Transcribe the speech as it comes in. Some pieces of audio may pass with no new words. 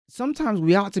sometimes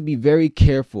we ought to be very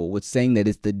careful with saying that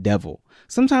it's the devil.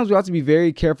 Sometimes we have to be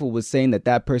very careful with saying that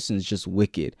that person is just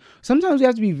wicked. Sometimes we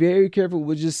have to be very careful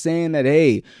with just saying that,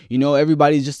 hey,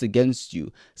 everybody's just against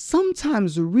you.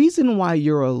 Sometimes the reason why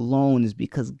you're alone is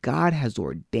because God has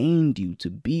ordained you to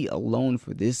be alone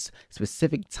for this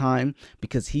specific time,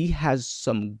 because he has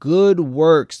some good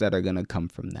works that are going to come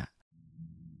from that.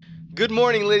 Good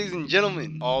morning, ladies and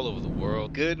gentlemen, all over the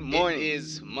world. Good morning. It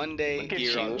is Monday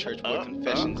here on Church Boy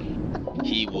Confessions.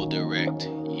 He will direct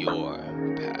your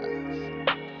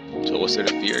path. So what's there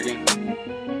to fear again?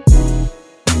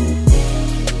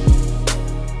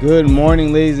 Good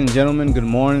morning, ladies and gentlemen. Good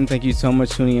morning. Thank you so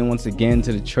much for tuning in once again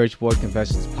to the Church Boy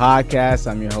Confessions podcast.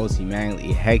 I'm your host, Emmanuel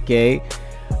Iheke.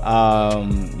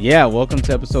 Welcome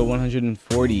to episode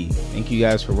 140. Thank you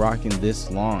guys for rocking this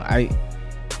long.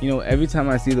 Every time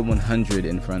I see the 100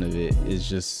 in front of it, it's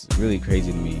just really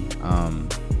crazy to me.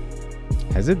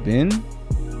 Has it been?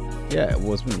 Yeah,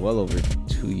 well, it's been well over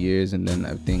 2 years, and then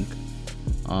I think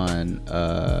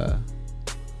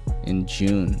in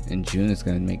June it's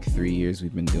gonna make 3 years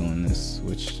we've been doing this,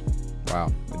 which,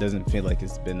 wow, it doesn't feel like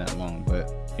it's been that long,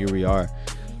 but here we are.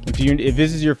 If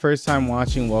this is your first time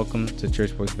watching, welcome to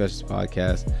Church Boy Confessions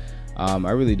podcast.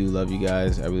 I really do love you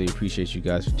guys. I really appreciate you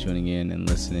guys for tuning in and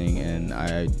listening, and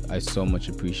I so much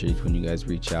appreciate when you guys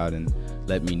reach out and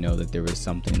let me know that there was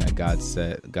something that God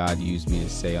used me to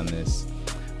say on this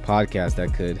podcast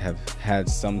that could have had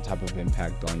some type of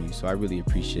impact on you. So I really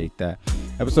appreciate that.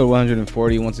 Episode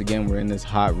 140. Once again, we're in this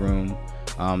hot room.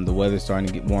 The weather's starting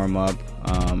to get warm up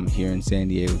here in San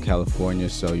Diego, California.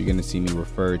 So you're going to see me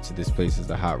refer to this place as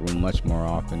the hot room much more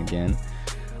often again.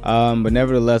 But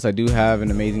nevertheless, I do have an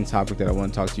amazing topic that I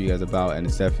want to talk to you guys about, and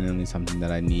it's definitely something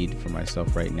that I need for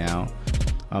myself right now.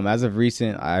 As of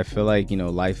recent, I feel like,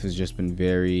 life has just been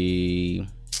very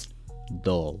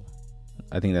dull.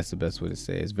 I think that's the best way to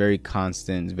say it. It's very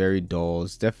constant. It's very dull.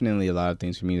 It's definitely a lot of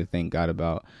things for me to thank God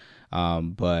about.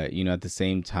 But, at the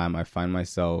same time, I find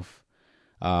myself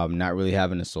not really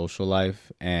having a social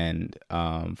life, and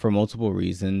for multiple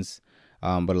reasons.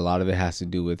 But a lot of it has to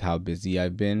do with how busy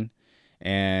I've been.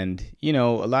 And, a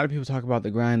lot of people talk about the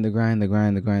grind. The grind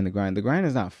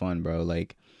is not fun, bro.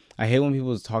 Like, I hate when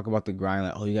people talk about the grind,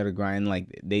 like, oh, you got to grind.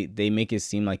 Like, they make it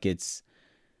seem like it's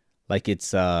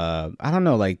I don't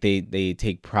know, like they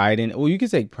take pride in it. Well, you can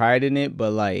take pride in it,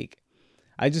 but like,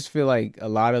 I just feel like a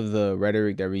lot of the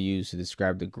rhetoric that we use to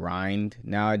describe the grind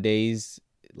nowadays,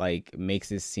 like,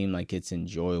 makes it seem like it's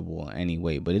enjoyable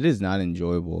anyway, but it is not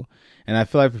enjoyable. And I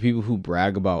feel like for people who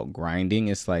brag about grinding,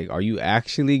 it's like, are you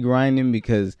actually grinding?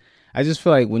 Because I just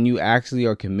feel like when you actually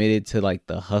are committed to like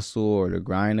the hustle or the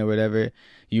grind or whatever,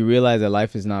 you realize that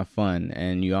life is not fun,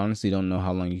 and you honestly don't know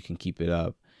how long you can keep it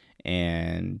up.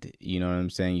 And you know what I'm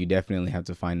saying? You definitely have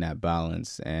to find that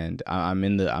balance. And I'm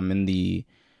in the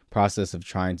process of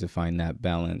trying to find that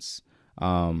balance.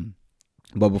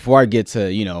 But before I get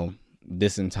to,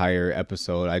 this entire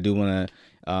episode, I do want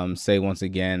to say once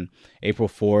again, April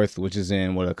 4th, which is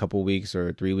in a couple weeks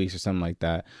or 3 weeks or something like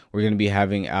that, we're going to be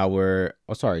having 2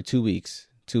 weeks.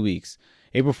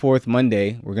 April 4th,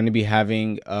 Monday, we're going to be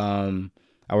having our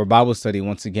Bible study.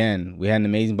 Once again, we had an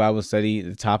amazing Bible study at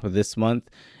the top of this month,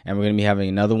 and we're going to be having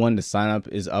another one. The sign up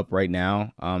is up right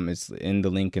now. It's in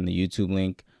the link in the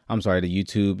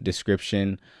YouTube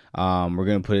description. We're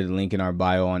going to put a link in our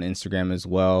bio on Instagram as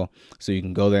well. So you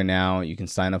can go there now. You can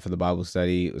sign up for the Bible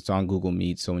study. It's on Google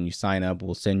Meet. So when you sign up,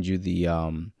 we'll send you the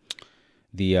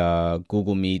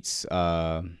Google Meets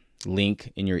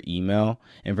link in your email.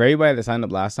 And for everybody that signed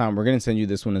up last time, we're going to send you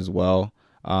this one as well.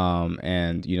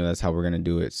 And that's how we're going to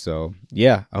do it. So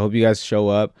yeah, I hope you guys show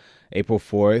up April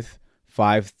 4th,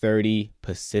 5:30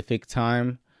 Pacific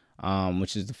time.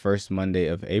 Which is the first Monday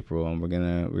of April, and we're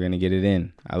gonna get it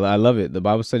in. I love it. The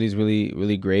Bible study is really,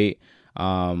 really great.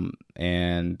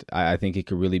 And I think it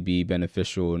could really be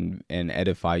beneficial and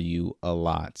edify you a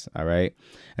lot. All right.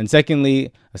 And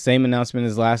secondly, the same announcement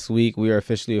as last week, we are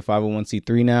officially a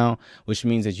 501c3 now, which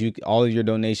means that all of your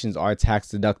donations are tax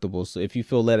deductible. So if you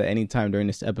feel led at any time during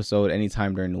this episode,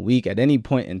 anytime during the week, at any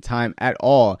point in time at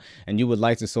all, and you would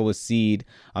like to sow a seed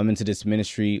into this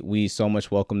ministry, we so much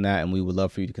welcome that. And we would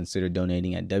love for you to consider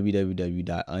donating at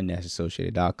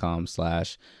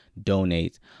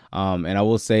www.unnashassociated.com/donate. And I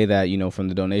will say that, from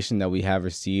the donation that we have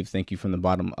received, thank you from the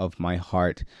bottom of my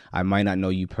heart. I might not know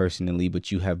you personally,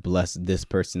 but you have blessed this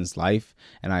person's life,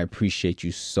 and I appreciate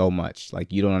you so much.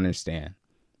 Like, you don't understand.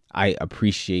 I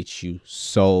appreciate you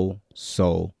so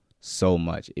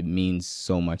much. It means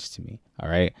so much to me. All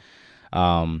right.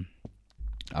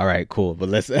 All right, cool. But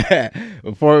let's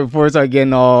before we start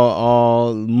getting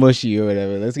all mushy or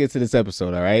whatever, let's get to this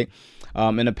episode. All right.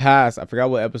 In the past, I forgot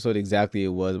what episode exactly it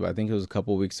was, but I think it was a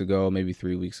couple weeks ago, maybe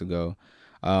 3 weeks ago,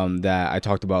 that I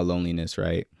talked about loneliness,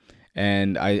 right?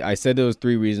 And I said there was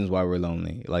 3 reasons why we're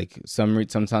lonely. Like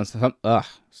sometimes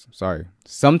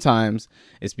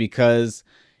it's because,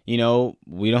 we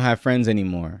don't have friends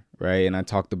anymore, right? And I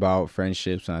talked about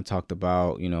friendships, and I talked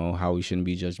about, how we shouldn't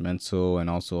be judgmental, and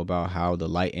also about how the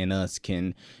light in us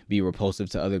can be repulsive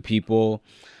to other people.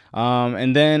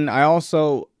 And then I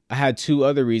had 2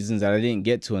 other reasons that I didn't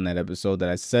get to in that episode that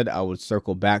I said I would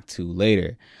circle back to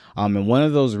later. And one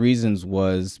of those reasons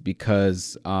was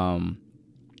because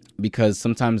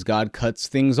sometimes God cuts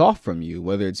things off from you,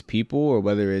 whether it's people or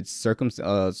whether it's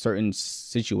certain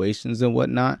situations and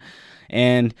whatnot.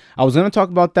 And I was going to talk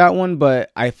about that one,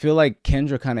 but I feel like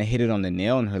Kendra kind of hit it on the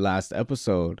nail in her last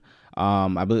episode.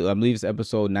 I believe it's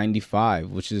episode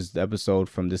 95, which is the episode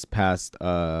from this past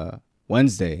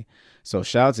Wednesday. So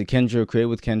shout out to Kendra, Create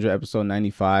with Kendra, episode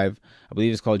 95. I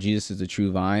believe it's called Jesus is the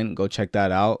True Vine. Go check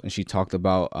that out. And she talked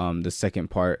about the second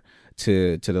part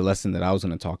to the lesson that I was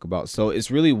going to talk about. So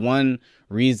it's really one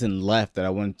reason left that I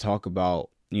want to talk about,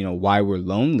 why we're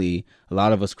lonely. A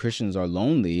lot of us Christians are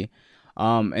lonely.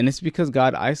 And it's because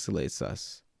God isolates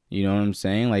us. You know what I'm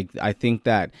saying? Like, I think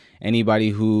that anybody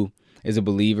who is a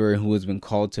believer, who has been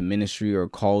called to ministry or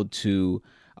called to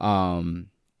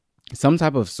some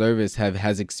type of service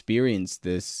has experienced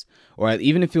this, or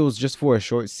even if it was just for a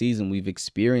short season, we've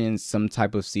experienced some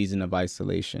type of season of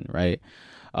isolation, right?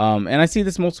 And I see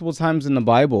this multiple times in the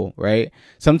Bible, right?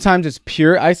 Sometimes it's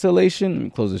pure isolation. Let me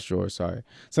close this drawer. Sorry.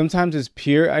 Sometimes it's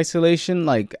pure isolation,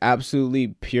 like absolutely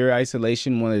pure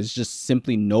isolation, when there's just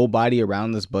simply nobody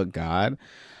around us but God.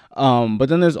 But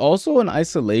then there's also an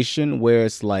isolation where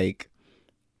it's like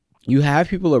you have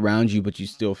people around you, but you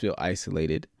still feel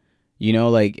isolated.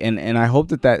 Like, and I hope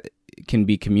that can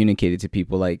be communicated to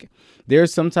people. Like,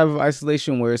 there's some type of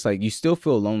isolation where it's like you still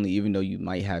feel lonely, even though you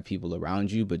might have people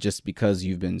around you, but just because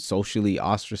you've been socially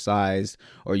ostracized,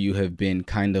 or you have been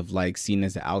kind of like seen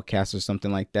as an outcast or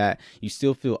something like that, you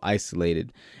still feel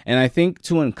isolated. And I think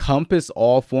to encompass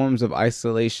all forms of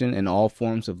isolation and all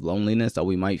forms of loneliness that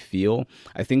we might feel,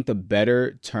 I think the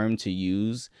better term to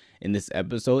use in this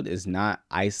episode is not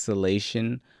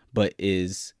isolation, but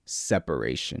is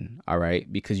separation. All right.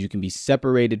 Because you can be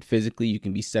separated physically, you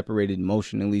can be separated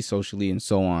emotionally, socially, and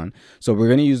so on. So we're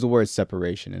going to use the word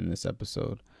separation in this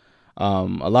episode. A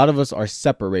lot of us are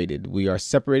separated. We are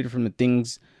separated from the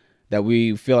things that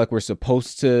we feel like we're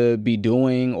supposed to be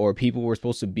doing, or people we're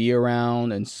supposed to be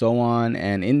around, and so on.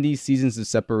 And in these seasons of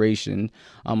separation,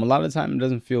 a lot of the time it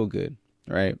doesn't feel good.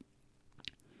 Right.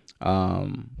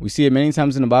 We see it many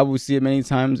times in the Bible. We see it many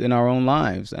times in our own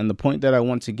lives. And the point that I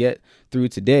want to get through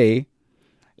today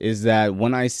is that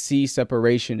when I see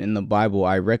separation in the Bible,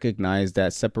 I recognize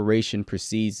that separation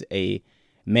precedes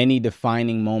many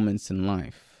defining moments in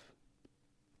life.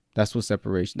 That's what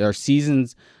separation. There are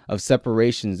seasons of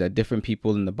separations that different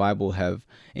people in the Bible have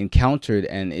encountered.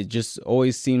 And it just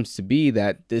always seems to be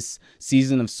that this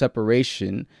season of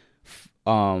separation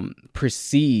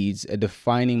precedes a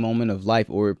defining moment of life,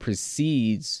 or it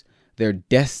precedes their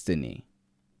destiny.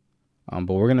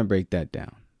 But we're going to break that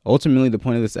down. Ultimately, the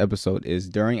point of this episode is,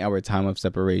 during our time of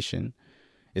separation,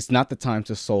 it's not the time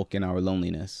to sulk in our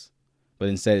loneliness, but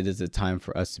instead it is a time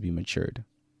for us to be matured.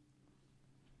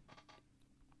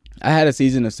 I had a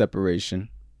season of separation.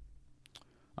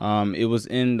 It was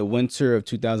in the winter of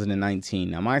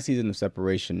 2019. Now, my season of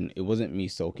separation, it wasn't me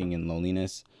sulking in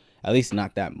loneliness, at least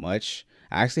not that much.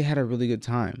 I actually had a really good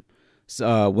time.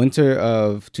 Winter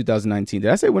of 2019.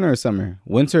 Did I say winter or summer?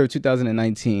 Winter of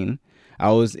 2019.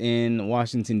 I was in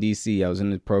Washington, D.C. I was in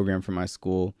the program for my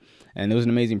school, and it was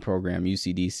an amazing program,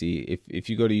 UCDC. If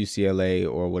you go to UCLA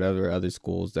or whatever other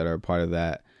schools that are part of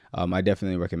that, I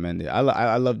definitely recommend it.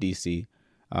 I love D.C.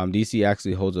 DC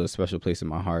actually holds a special place in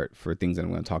my heart for things that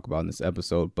I'm going to talk about in this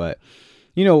episode. But,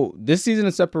 this season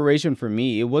of separation for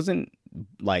me, it wasn't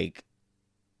like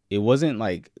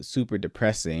super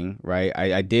depressing, right?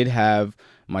 I did have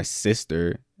my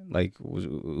sister,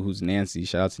 who's Nancy,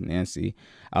 shout out to Nancy,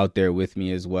 out there with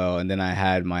me as well. And then I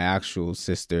had my actual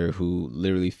sister who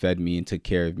literally fed me and took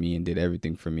care of me and did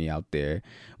everything for me out there.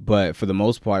 But for the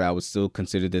most part, I would still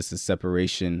consider this a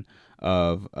separation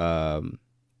of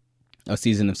a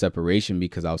season of separation,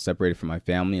 because I was separated from my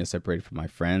family, and separated from my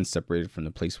friends, separated from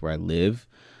the place where I live.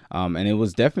 And it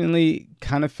was definitely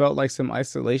kind of felt like some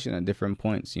isolation at different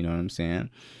points, you know what I'm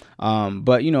saying?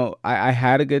 But, I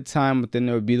had a good time, but then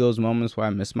there would be those moments where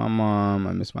I miss my mom,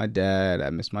 I miss my dad,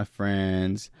 I miss my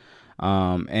friends.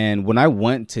 And when I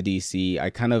went to DC,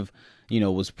 I kind of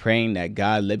was praying that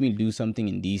God, let me do something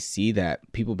in DC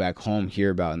that people back home hear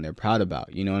about and they're proud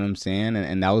about. You know what I'm saying?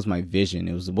 And that was my vision.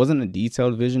 It wasn't a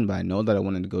detailed vision, but I know that I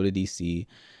wanted to go to DC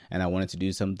and I wanted to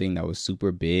do something that was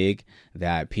super big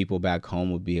that people back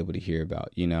home would be able to hear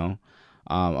about,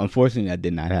 Unfortunately, that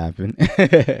did not happen,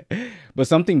 but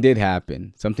something did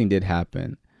happen.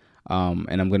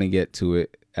 And I'm going to get to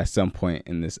it at some point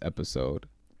in this episode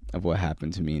of what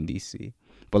happened to me in DC.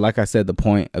 But like I said, the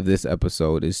point of this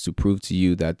episode is to prove to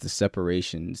you that the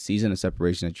season of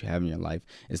separation that you have in your life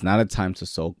is not a time to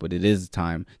sulk, but it is a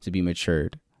time to be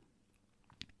matured.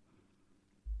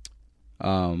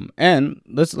 And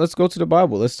let's go to the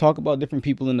Bible. Let's talk about different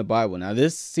people in the Bible. Now,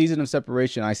 this season of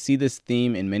separation, I see this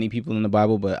theme in many people in the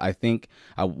Bible, but I think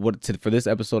for this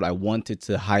episode, I wanted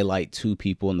to highlight two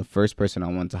people. And the first person I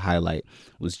wanted to highlight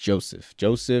was Joseph.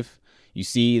 Joseph, you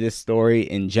see this story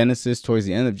in Genesis, towards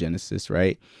the end of Genesis,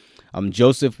 right?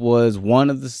 Joseph was one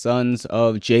of the sons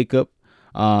of Jacob.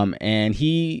 And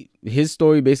his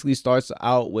story basically starts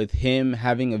out with him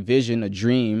having a vision, a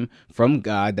dream from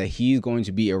God that he's going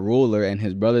to be a ruler and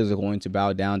his brothers are going to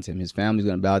bow down to him. His family's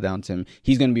going to bow down to him.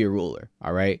 He's going to be a ruler.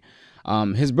 All right.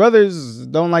 His brothers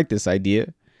don't like this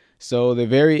idea. So they're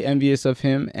very envious of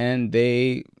him and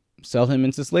they sell him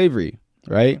into slavery.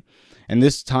 Right. And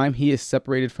this time he is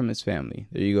separated from his family.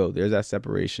 There you go. There's that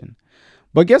separation.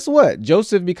 But guess what?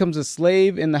 Joseph becomes a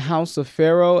slave in the house of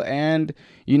Pharaoh. And,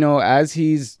 as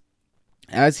he's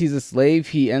a slave,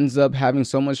 he ends up having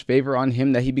so much favor on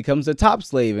him that he becomes the top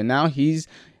slave. And now he's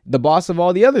the boss of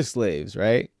all the other slaves,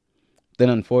 right? Then,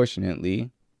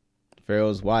 unfortunately,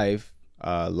 Pharaoh's wife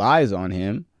lies on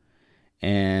him.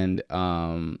 And,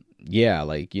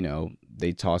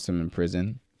 they toss him in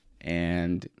prison.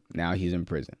 And now he's in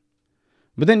prison.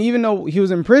 But then even though he was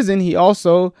in prison, he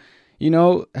also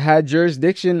had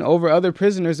jurisdiction over other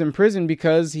prisoners in prison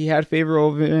because he had favor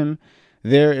over him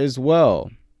there as well.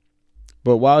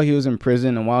 But while he was in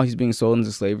prison and while he's being sold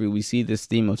into slavery, we see this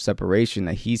theme of separation,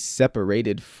 that he's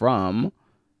separated from,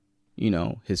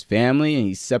 his family, and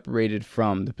he's separated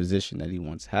from the position that he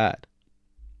once had.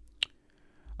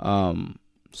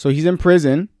 So he's in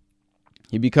prison.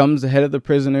 He becomes the head of the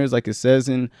prisoners, like it says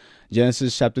in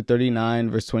Genesis chapter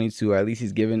 39, verse 22, or at least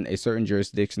he's given a certain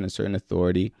jurisdiction, a certain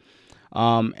authority.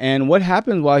 And what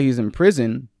happens while he's in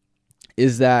prison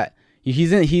is that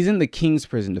he's in the king's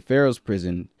prison, the Pharaoh's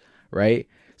prison, right?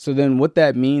 So then what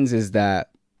that means is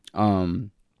that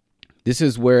this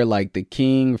is where like the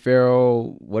king,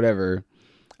 Pharaoh, whatever,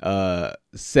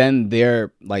 send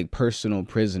their like personal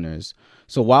prisoners.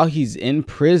 So while he's in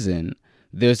prison,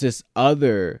 there's this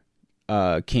other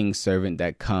king's servant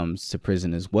that comes to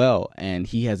prison as well, and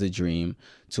he has a dream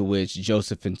to which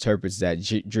Joseph interprets that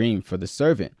dream for the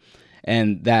servant.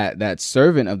 And that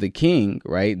servant of the king,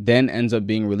 right, then ends up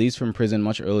being released from prison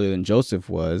much earlier than Joseph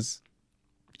was.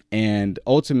 And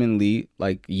ultimately,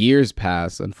 like, years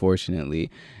pass,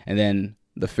 unfortunately. And then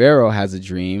the Pharaoh has a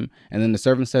dream. And then the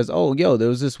servant says, oh, yo, there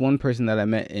was this one person that I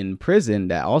met in prison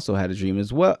that also had a dream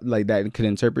as well, like that could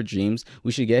interpret dreams.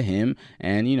 We should get him.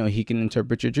 And, he can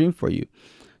interpret your dream for you.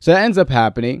 So that ends up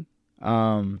happening.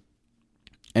 And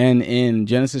in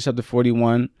Genesis chapter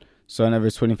 41, starting at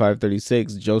verse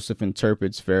 25-36, Joseph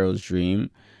interprets Pharaoh's dream.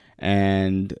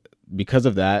 And because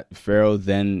of that, Pharaoh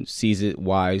then sees it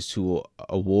wise to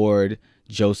award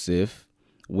Joseph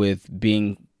with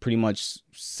being pretty much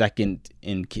second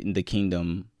in the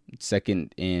kingdom,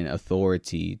 second in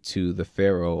authority to the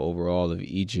Pharaoh over all of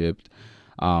Egypt,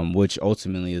 which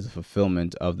ultimately is a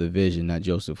fulfillment of the vision that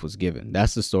Joseph was given.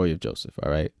 That's the story of Joseph,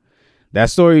 all right? That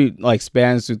story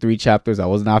spans through 3 chapters. I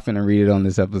was not going to read it on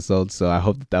this episode, so I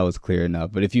hope that was clear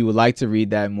enough. But if you would like to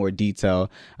read that in more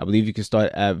detail, I believe you can start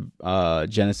at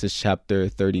Genesis chapter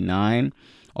 39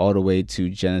 all the way to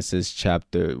Genesis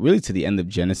chapter, really to the end of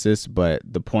Genesis, but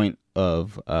the point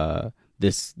of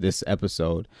this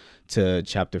episode to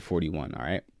chapter 41, all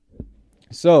right?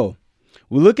 So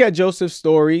we look at Joseph's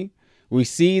story. We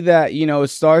see that, it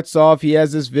starts off, he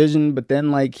has this vision, but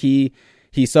then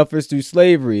he suffers through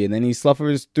slavery, and then he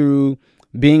suffers through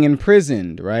being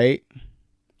imprisoned, right?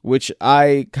 Which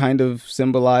I kind of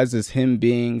symbolize as him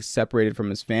being separated from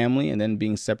his family and then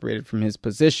being separated from his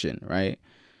position, right?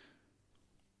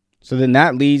 So then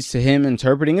that leads to him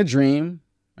interpreting a dream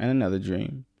and another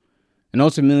dream. And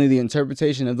ultimately, the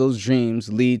interpretation of those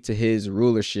dreams lead to his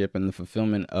rulership and the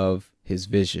fulfillment of his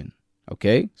vision.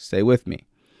 Okay? Stay with me.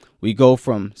 We go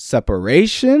from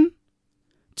separation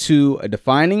to a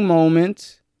defining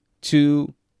moment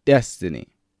to destiny.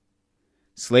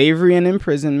 Slavery and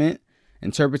imprisonment,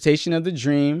 interpretation of the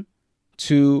dream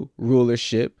to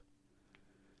rulership,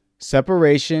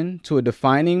 separation to a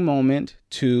defining moment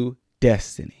to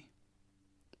destiny.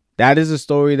 That is a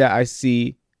story that I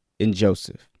see in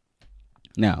Joseph.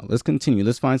 Now, let's continue.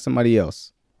 Let's find somebody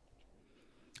else.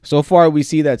 So far, we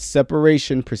see that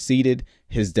separation preceded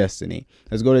his destiny.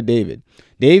 Let's go to David.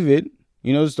 David,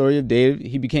 you know the story of David.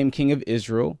 He became king of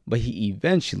Israel, but he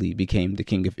eventually became the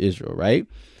king of Israel, right?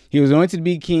 He was anointed to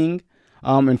be king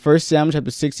in 1 Samuel chapter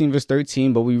 16, verse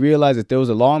 13, but we realize that there was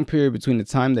a long period between the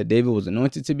time that David was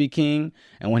anointed to be king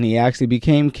and when he actually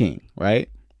became king, right?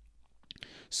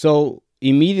 So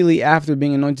immediately after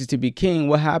being anointed to be king,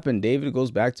 what happened? David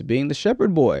goes back to being the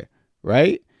shepherd boy,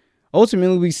 right?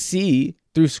 Ultimately, we see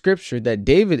through scripture that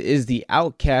David is the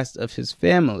outcast of his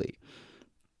family.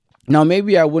 Now,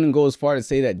 maybe I wouldn't go as far to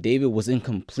say that David was in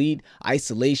complete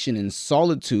isolation and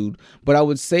solitude, but I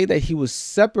would say that he was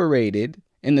separated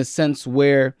in the sense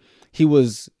where he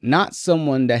was not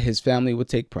someone that his family would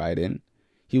take pride in.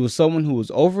 He was someone who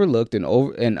was overlooked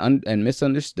and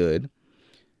misunderstood.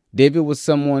 David was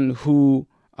someone who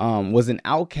was an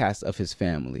outcast of his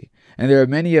family. And there are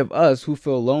many of us who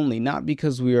feel lonely, not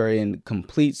because we are in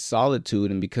complete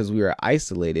solitude and because we are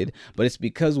isolated, but it's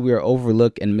because we are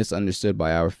overlooked and misunderstood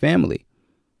by our family.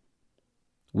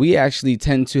 We actually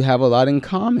tend to have a lot in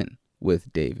common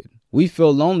with David. We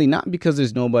feel lonely not because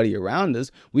there's nobody around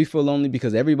us. We feel lonely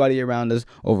because everybody around us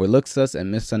overlooks us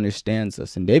and misunderstands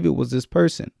us. And David was this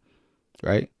person,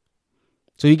 right?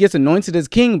 So he gets anointed as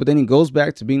king, but then he goes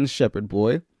back to being the shepherd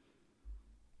boy.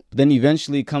 But then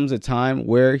eventually comes a time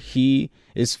where he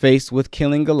is faced with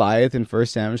killing Goliath in 1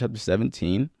 Samuel chapter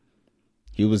 17.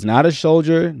 He was not a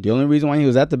soldier. The only reason why he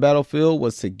was at the battlefield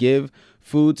was to give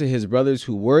food to his brothers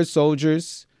who were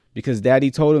soldiers because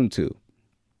daddy told him to.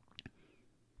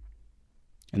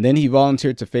 And then he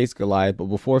volunteered to face Goliath. But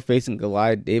before facing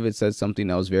Goliath, David said something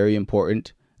that was very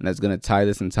important, and that's going to tie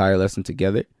this entire lesson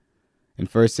together. In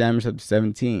 1 Samuel chapter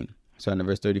 17, starting at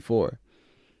verse 34.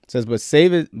 It says,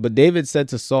 but David said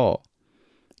to Saul,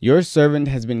 your servant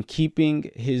has been keeping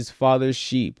his father's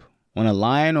sheep. When a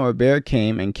lion or a bear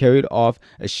came and carried off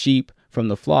a sheep from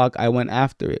the flock, I went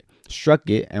after it, struck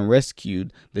it, and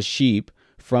rescued the sheep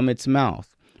from its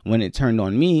mouth. When it turned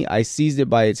on me, I seized it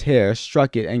by its hair,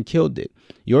 struck it, and killed it.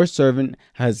 Your servant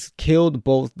has killed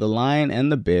both the lion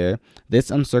and the bear. This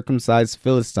uncircumcised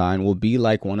Philistine will be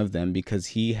like one of them because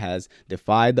he has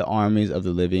defied the armies of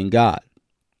the living God.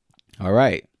 All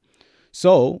right.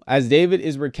 So as David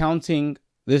is recounting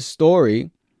this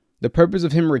story, the purpose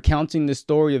of him recounting the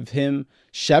story of him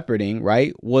shepherding,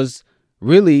 right, was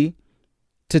really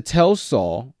to tell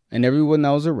Saul and everyone that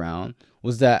was around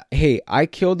was that, hey, I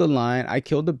killed the lion, I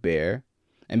killed the bear.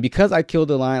 And because I killed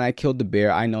the lion, I killed the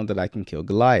bear, I know that I can kill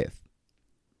Goliath.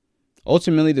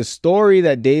 Ultimately, the story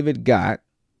that David got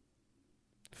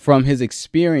from his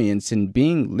experience in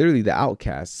being literally the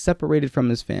outcast, separated from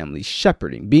his family,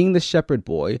 shepherding, being the shepherd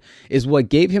boy, is what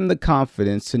gave him the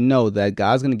confidence to know that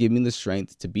God's going to give me the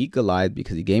strength to beat Goliath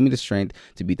because he gave me the strength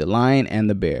to beat the lion and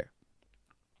the bear.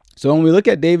 So when we look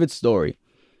at David's story,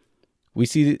 we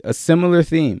see a similar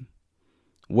theme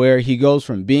where he goes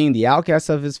from being the outcast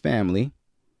of his family,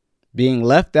 being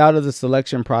left out of the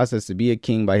selection process to be a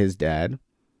king by his dad,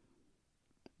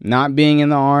 not being in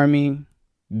the army,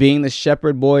 being the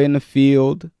shepherd boy in the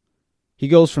field. He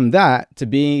goes from that to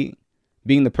being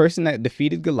the person that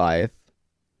defeated Goliath.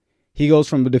 He goes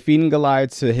from defeating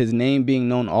Goliath to his name being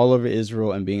known all over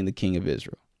Israel and being the king of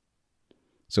Israel.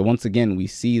 So once again, we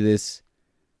see this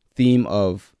theme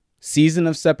of season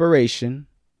of separation,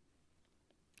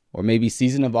 or maybe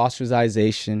season of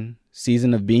ostracization,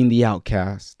 season of being the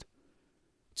outcast,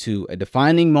 to a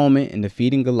defining moment in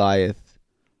defeating Goliath,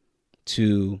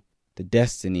 to the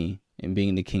destiny in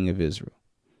being the king of Israel.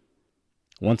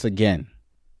 Once again,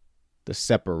 the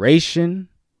separation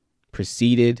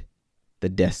preceded the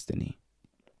destiny.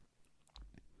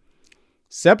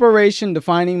 Separation,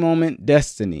 defining moment,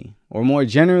 destiny. Or more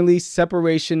generally,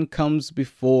 separation comes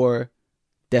before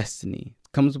destiny.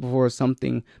 Comes before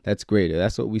something that's greater.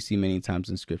 That's what we see many times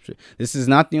in scripture. This is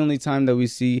not the only time that we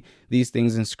see these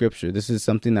things in scripture. This is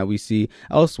something that we see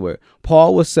elsewhere.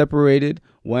 Paul was separated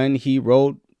when he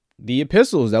wrote the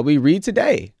epistles that we read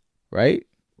today, right?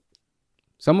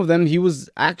 Some of them he was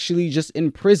actually just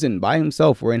in prison by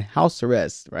himself or in house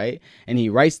arrest, right? And he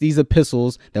writes these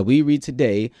epistles that we read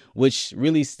today, which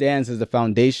really stands as the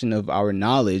foundation of our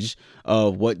knowledge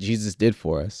of what Jesus did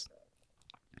for us.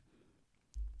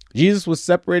 Jesus was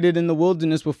separated in the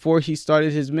wilderness before he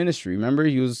started his ministry. Remember,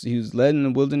 he was led in the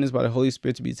wilderness by the Holy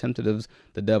Spirit to be tempted of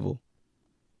the devil.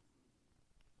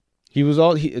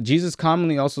 Jesus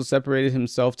commonly also separated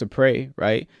himself to pray,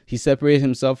 right? He separated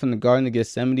himself in the Garden of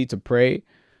Gethsemane to pray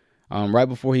right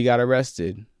before he got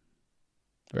arrested,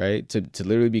 right? To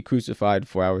literally be crucified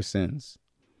for our sins.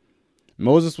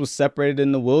 Moses was separated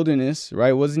in the wilderness,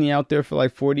 right? Wasn't he out there for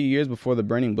like 40 years before the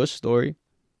burning bush story?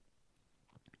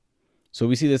 So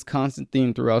we see this constant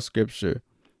theme throughout scripture.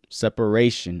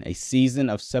 Separation, a season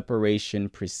of separation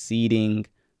preceding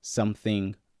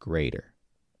something greater.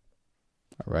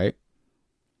 All right?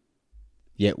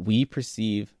 Yet we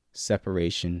perceive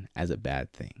separation as a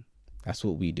bad thing. That's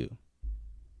what we do.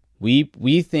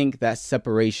 We think that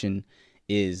separation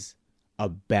is a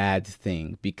bad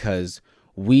thing because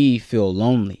we feel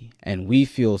lonely and we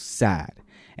feel sad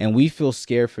and we feel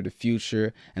scared for the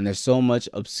future, and there's so much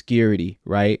obscurity,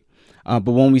 right?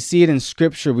 But when we see it in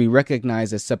scripture, we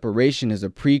recognize that separation is a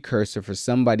precursor for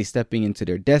somebody stepping into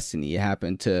their destiny. It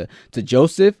happened to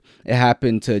Joseph. It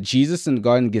happened to Jesus in the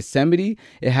Garden of Gethsemane.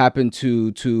 It happened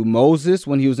to Moses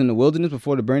when he was in the wilderness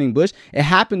before the burning bush. It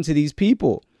happened to these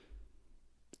people.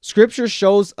 Scripture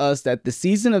shows us that the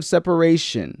season of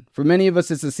separation, for many of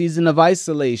us, it's a season of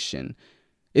isolation,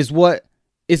 is what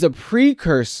is a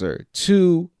precursor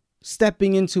to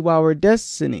stepping into our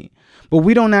destiny. But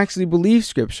we don't actually believe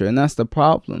scripture, and that's the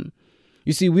problem.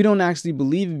 You see, we don't actually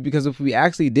believe it because if we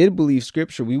actually did believe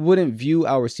scripture, we wouldn't view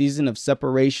our season of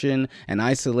separation and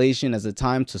isolation as a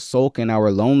time to sulk in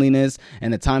our loneliness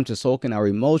and a time to sulk in our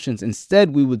emotions.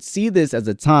 Instead, we would see this as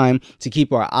a time to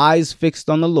keep our eyes fixed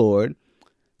on the Lord,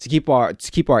 to keep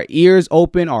our ears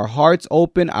open, our hearts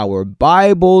open, our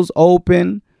Bibles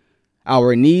open,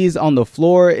 our knees on the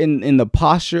floor in the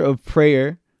posture of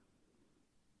prayer.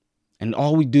 And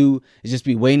all we do is just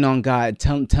be waiting on God,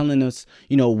 telling us,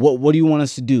 what do you want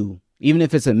us to do? Even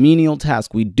if it's a menial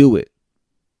task, we do it.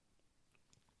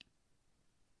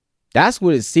 That's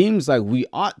what it seems like we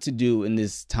ought to do in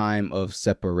this time of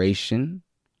separation.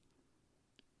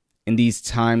 In these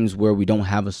times where we don't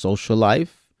have a social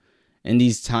life. In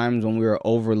these times when we are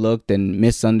overlooked and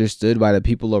misunderstood by the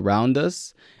people around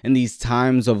us. In these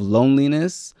times of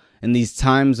loneliness. In these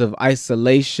times of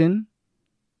isolation.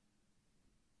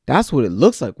 That's what it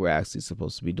looks like we're actually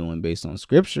supposed to be doing based on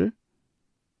scripture.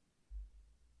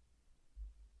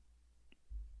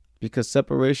 Because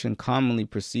separation commonly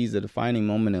precedes a defining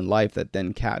moment in life that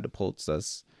then catapults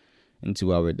us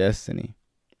into our destiny.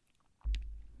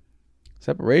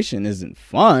 Separation isn't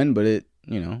fun, but it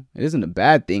isn't a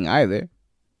bad thing either.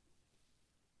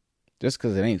 Just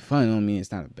because it ain't fun don't mean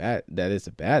it's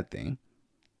a bad thing.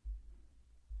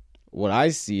 What I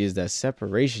see is that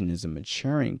separation is a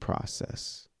maturing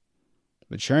process.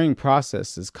 Maturing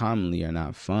processes commonly are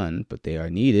not fun, but they are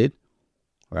needed,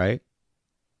 right?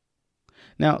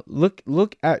 Now,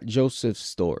 look at Joseph's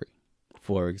story,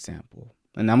 for example.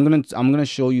 And I'm gonna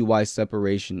show you why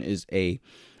separation is a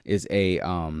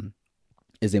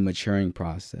maturing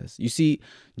process. You see,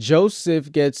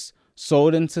 Joseph gets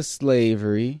sold into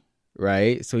slavery,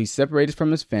 right? So he's separated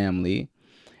from his family.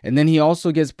 And then he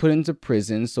also gets put into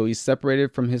prison. So he's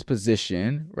separated from his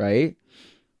position, right?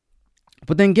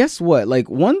 But then guess what?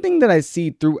 Like, one thing that I see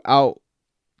throughout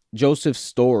Joseph's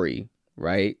story,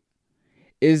 right,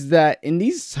 is that in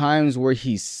these times where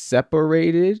he's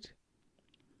separated,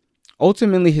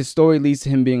 ultimately his story leads to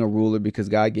him being a ruler because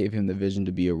God gave him the vision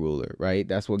to be a ruler, right?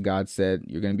 That's what God said.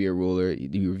 You're going to be a ruler.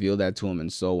 You revealed that to him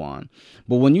and so on.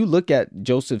 But when you look at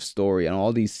Joseph's story and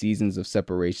all these seasons of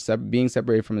separation, being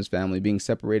separated from his family, being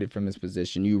separated from his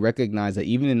position, you recognize that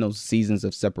even in those seasons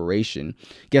of separation,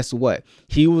 guess what?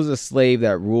 He was a slave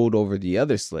that ruled over the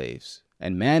other slaves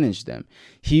and managed them.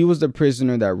 He was the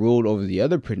prisoner that ruled over the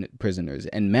other prisoners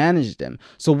and managed them.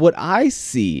 So what I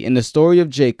see in the story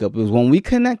of Jacob is when we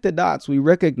connect the dots, we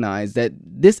recognize that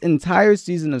this entire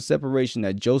season of separation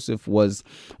that Joseph was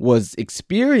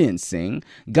experiencing,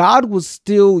 God was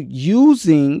still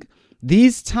using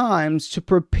these times to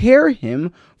prepare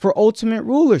him for ultimate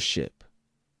rulership.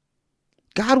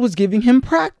 God was giving him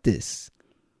practice.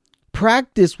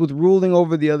 Practice with ruling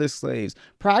over the other slaves.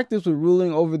 Practice with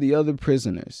ruling over the other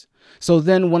prisoners. So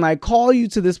then when I call you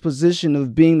to this position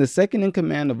of being the second in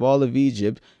command of all of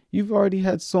Egypt, you've already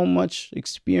had so much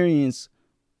experience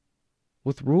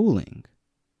with ruling.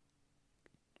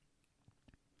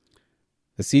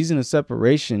 The season of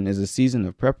separation is a season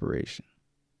of preparation.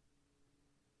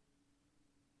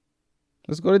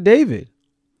 Let's go to David.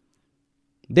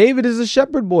 David is a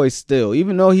shepherd boy still,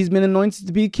 even though he's been anointed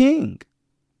to be king.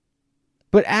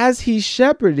 But as he's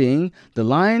shepherding, the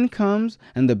lion comes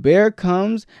and the bear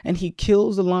comes and he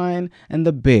kills the lion and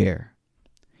the bear.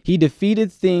 He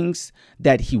defeated things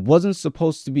that he wasn't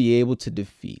supposed to be able to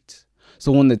defeat.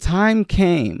 So when the time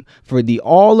came for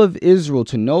all of Israel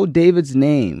to know David's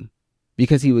name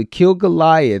because he would kill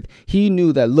Goliath, he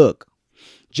knew that, look,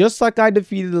 just like I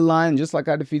defeated the lion, just like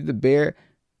I defeated the bear,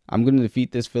 I'm going to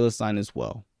defeat this Philistine as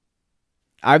well.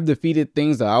 I've defeated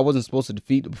things that I wasn't supposed to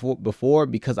defeat before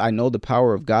because I know the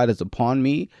power of God is upon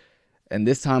me. And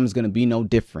this time is going to be no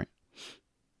different.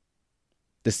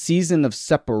 The season of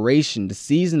separation, the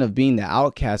season of being the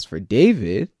outcast for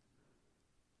David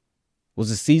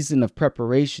was a season of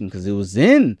preparation, because it was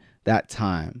in that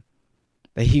time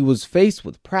that he was faced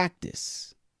with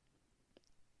practice.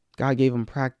 God gave him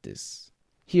practice.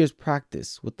 Here's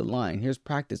practice with the lion. Here's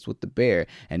practice with the bear.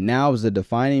 And now is the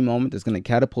defining moment that's going to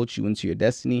catapult you into your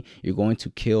destiny. You're going to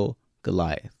kill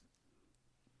Goliath.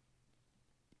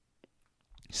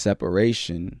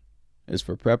 Separation is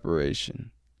for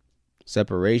preparation.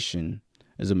 Separation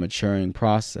is a maturing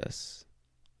process.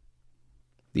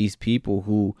 These people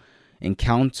who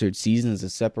encountered seasons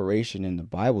of separation in the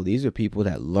Bible, these are people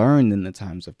that learned in the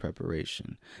times of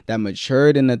preparation, that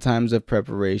matured in the times of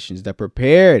preparations, that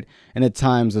prepared in the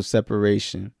times of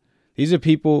separation. These are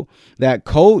people that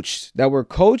were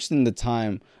coached in the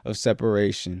time of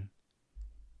separation.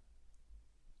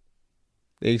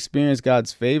 They experienced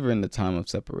God's favor in the time of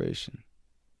separation.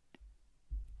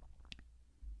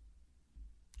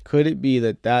 Could it be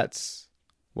that that's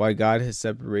why God has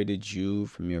separated you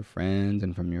from your friends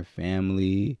and from your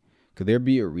family? Could there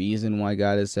be a reason why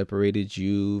God has separated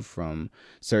you from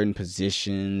certain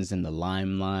positions in the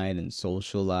limelight and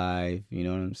social life? You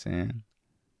know what I'm saying?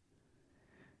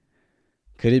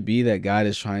 Could it be that God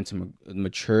is trying to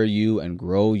mature you and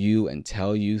grow you and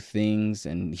tell you things,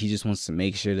 and he just wants to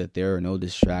make sure that there are no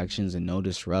distractions and no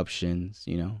disruptions,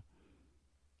 you know?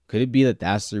 Could it be that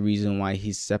that's the reason why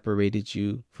he's separated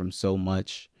you from so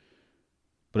much?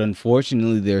 But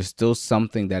unfortunately, there's still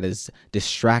something that is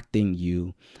distracting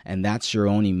you, and that's your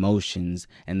own emotions,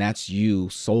 and that's you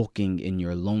sulking in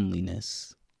your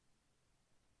loneliness.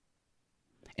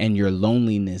 And your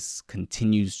loneliness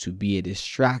continues to be a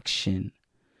distraction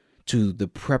to the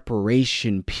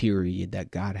preparation period that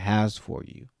God has for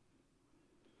you.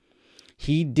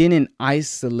 He didn't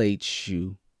isolate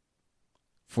you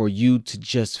for you to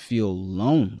just feel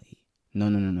lonely. No.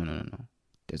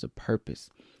 There's a purpose.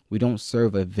 We don't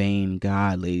serve a vain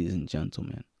God, ladies and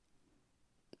gentlemen.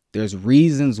 There's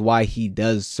reasons why he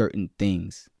does certain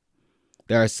things.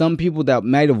 There are some people that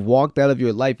might have walked out of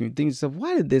your life and you think to yourself,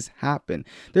 why did this happen?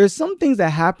 There are some things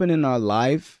that happen in our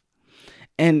life,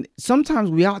 and sometimes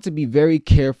we ought to be very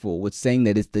careful with saying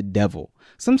that it's the devil.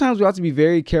 Sometimes we ought to be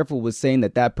very careful with saying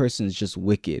that that person is just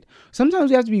wicked.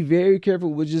 Sometimes we have to be very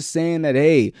careful with just saying that,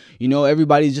 hey,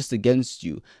 everybody's just against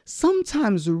you.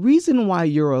 Sometimes the reason why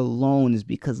you're alone is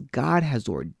because God has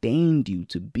ordained you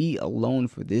to be alone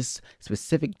for this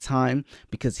specific time,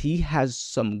 because he has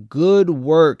some good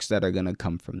works that are going to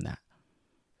come from that.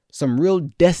 Some real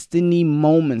destiny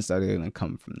moments that are going to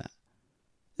come from that.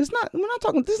 This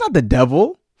is not the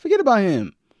devil. Forget about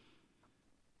him.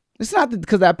 It's not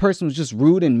because that person was just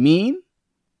rude and mean.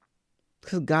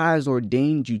 Because God has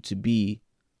ordained you to be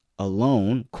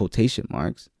alone, quotation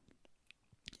marks,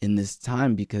 in this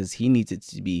time, because he needs it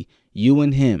to be you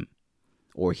and him.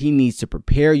 Or he needs to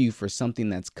prepare you for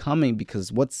something that's coming,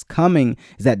 because what's coming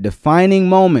is that defining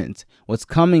moment. What's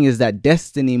coming is that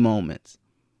destiny moment.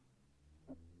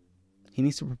 He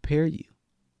needs to prepare you.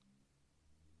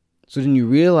 So then you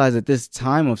realize that this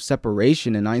time of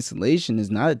separation and isolation is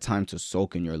not a time to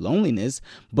sulk in your loneliness,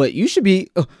 but you should be,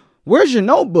 where's your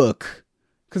notebook?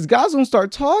 Because God's going to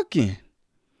start talking.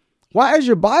 Why is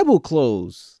your Bible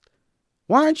closed?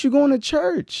 Why aren't you going to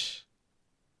church?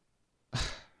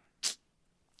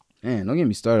 Man, don't get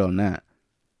me started on that.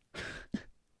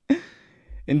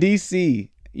 In DC,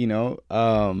 in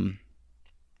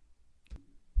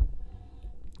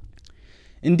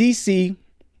DC,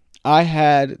 I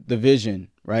had the vision,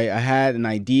 right? I had an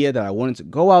idea that I wanted to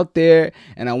go out there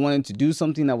and I wanted to do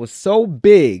something that was so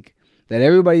big that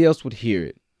everybody else would hear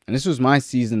it. And this was my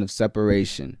season of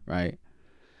separation, right?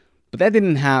 But that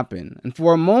didn't happen. And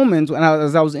for a moment,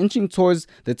 as I was inching towards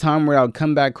the time where I would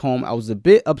come back home, I was a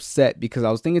bit upset, because I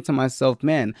was thinking to myself,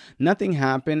 man, nothing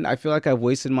happened. I feel like I've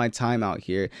wasted my time out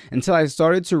here, until I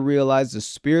started to realize the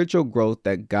spiritual growth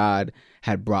that God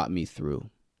had brought me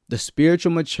through. The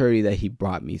spiritual maturity that he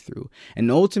brought me through. And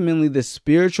ultimately the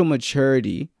spiritual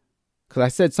maturity, because I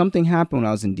said something happened when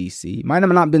I was in DC. It might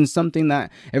have not been something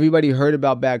that everybody heard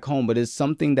about back home, but it's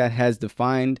something that has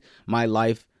defined my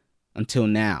life until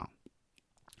now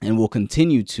and will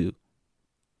continue to.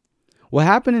 What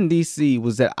happened in DC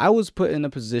was that I was put in a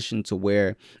position to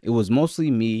where it was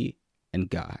mostly me and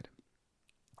God.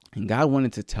 And God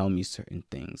wanted to tell me certain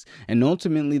things. And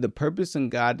ultimately, the purpose in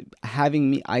God having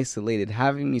me isolated,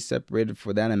 having me separated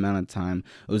for that amount of time,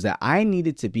 was that I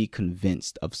needed to be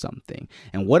convinced of something.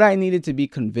 And what I needed to be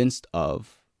convinced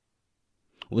of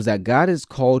was that God has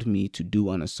called me to do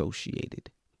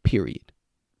unassociated, period.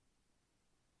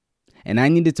 And I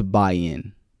needed to buy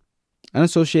in.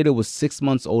 Unassociated was 6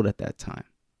 months old at that time.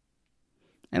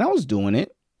 And I was doing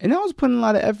it. And I was putting a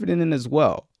lot of effort in it as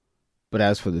well. But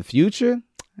as for the future,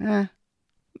 it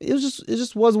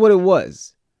just was what it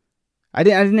was. I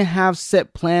didn't have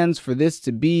set plans for this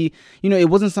to be, it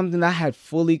wasn't something that I had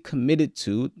fully committed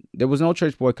to. There was no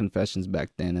Church Boy Confessions back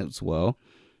then as well.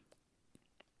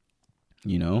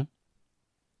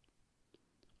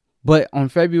 But on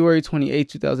February 28,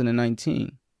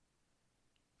 2019,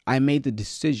 I made the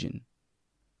decision.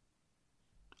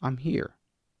 I'm here.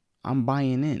 I'm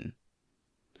buying in.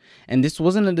 And this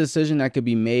wasn't a decision that could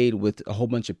be made with a whole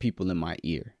bunch of people in my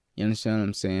ear. You understand what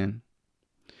I'm saying?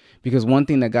 Because one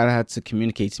thing that God had to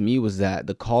communicate to me was that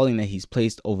the calling that he's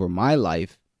placed over my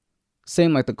life,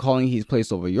 same like the calling he's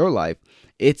placed over your life,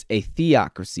 it's a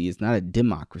theocracy. It's not a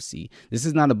democracy. This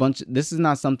is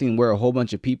not something where a whole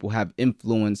bunch of people have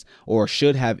influence or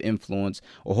should have influence,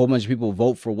 or a whole bunch of people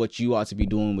vote for what you ought to be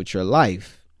doing with your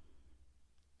life.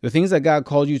 The things that God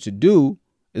called you to do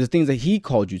is the things that he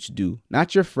called you to do,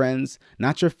 not your friends,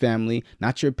 not your family,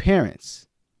 not your parents.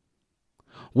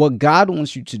 What God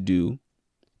wants you to do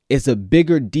is a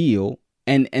bigger deal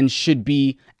and should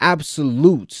be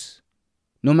absolute,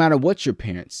 no matter what your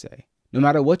parents say, no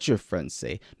matter what your friends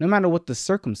say, no matter what the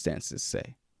circumstances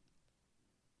say.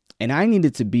 And I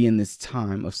needed to be in this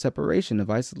time of separation, of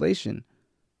isolation.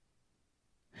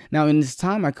 Now, in this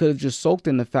time, I could have just soaked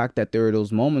in the fact that there were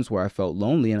those moments where I felt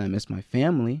lonely and I missed my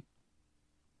family.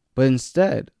 But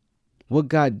instead, what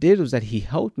God did was that he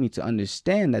helped me to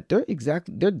understand that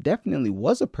there definitely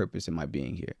was a purpose in my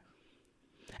being here.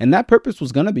 And that purpose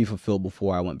was going to be fulfilled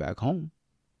before I went back home.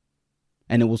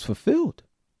 And it was fulfilled.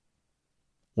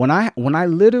 When I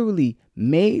literally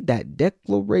made that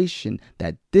declaration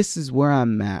that this is where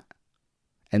I'm at,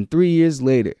 and 3 years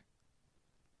later,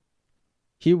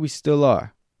 here we still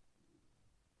are.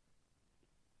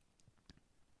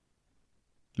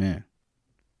 Man,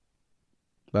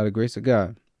 by the grace of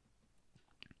God,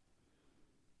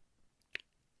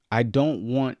 I don't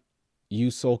want you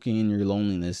soaking in your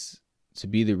loneliness to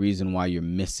be the reason why you're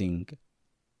missing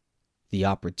the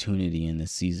opportunity in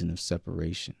this season of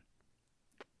separation.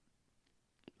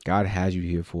 God has you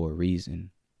here for a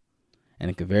reason. And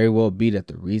it could very well be that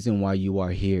the reason why you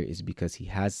are here is because he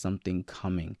has something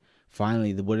coming.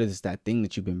 Finally, what is that thing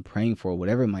that you've been praying for,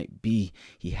 whatever it might be?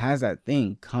 He has that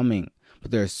thing coming.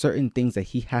 But there are certain things that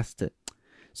he has to,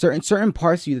 certain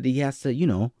parts of you that he has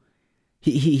to,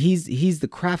 he's the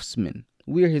craftsman.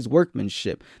 We are his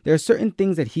workmanship. There are certain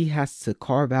things that he has to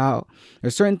carve out. There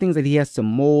are certain things that he has to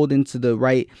mold into the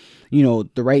right, the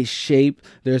right shape.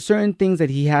 There are certain things that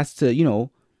he has to,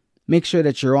 make sure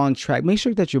that you're on track. Make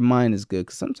sure that your mind is good.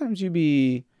 Because sometimes you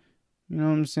be,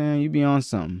 you be on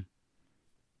something.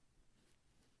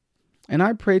 And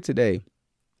I pray today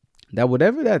that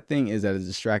whatever that thing is that is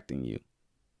distracting you,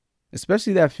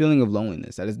 especially that feeling of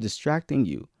loneliness that is distracting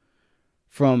you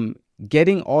from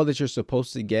getting all that you're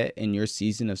supposed to get in your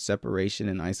season of separation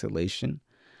and isolation,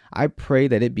 I pray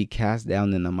that it be cast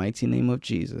down in the mighty name of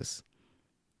Jesus.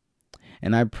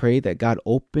 And I pray that God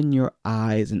open your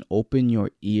eyes and open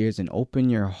your ears and open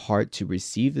your heart to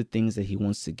receive the things that he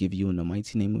wants to give you in the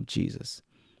mighty name of Jesus.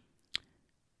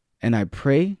 And I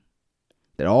pray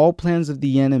that all plans of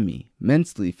the enemy,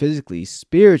 mentally, physically,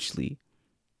 spiritually,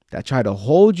 that try to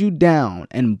hold you down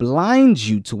and blind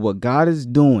you to what God is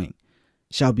doing,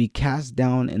 shall be cast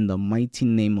down in the mighty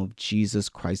name of Jesus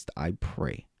Christ, I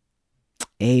pray.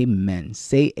 Amen.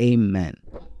 Say amen.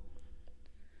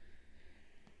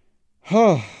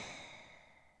 God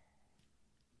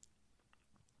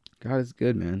is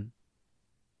good, man.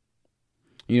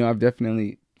 I've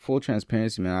definitely, full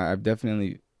transparency, man,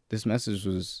 this message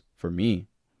was for me.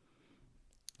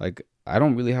 Like, I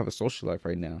don't really have a social life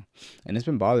right now. And it's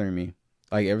been bothering me.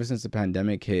 Like, ever since the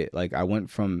pandemic hit, like, I went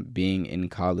from being in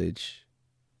college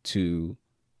to,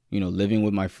 living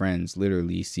with my friends,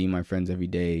 literally seeing my friends every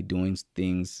day, doing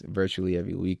things virtually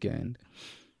every weekend,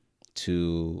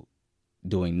 to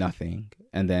doing nothing.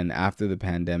 And then after the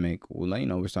pandemic,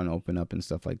 we're starting to open up and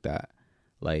stuff like that.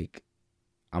 Like,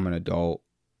 I'm an adult.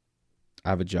 I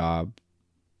have a job.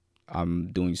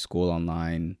 I'm doing school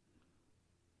online.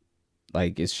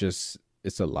 Like, it's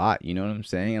a lot, you know what I'm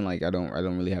saying? And like, I don't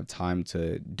really have time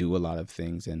to do a lot of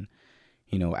things. And,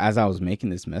 as I was making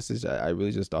this message, I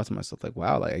really just thought to myself, like,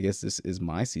 wow, like, I guess this is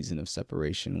my season of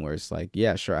separation, where it's like,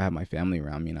 yeah, sure, I have my family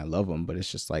around me and I love them, but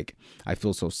it's just like, I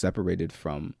feel so separated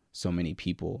from so many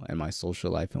people and my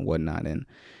social life and whatnot. And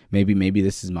maybe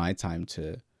this is my time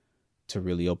to to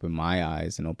really open my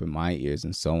eyes and open my ears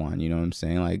and so on. You know what I'm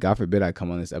saying? Like, God forbid I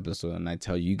come on this episode and I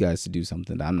tell you guys to do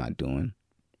something that I'm not doing.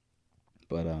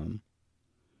 But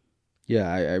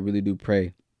yeah, I really do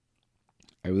pray.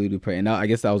 I really do pray. And now I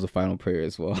guess that was a final prayer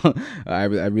as well. I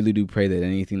really do pray that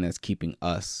anything that's keeping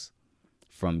us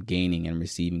from gaining and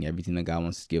receiving everything that God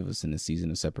wants to give us in the season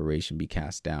of separation be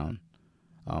cast down.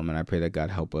 And I pray that God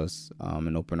help us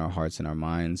and open our hearts and our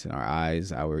minds and our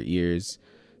eyes, our ears,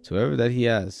 to whatever that he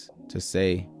has to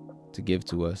say, to give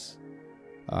to us.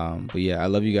 But yeah, I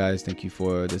love you guys. Thank you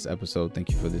for this episode. Thank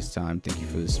you for this time. Thank you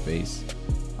for this space.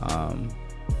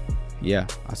 Yeah,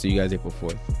 I'll see you guys April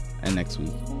 4th and next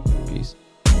week. Peace.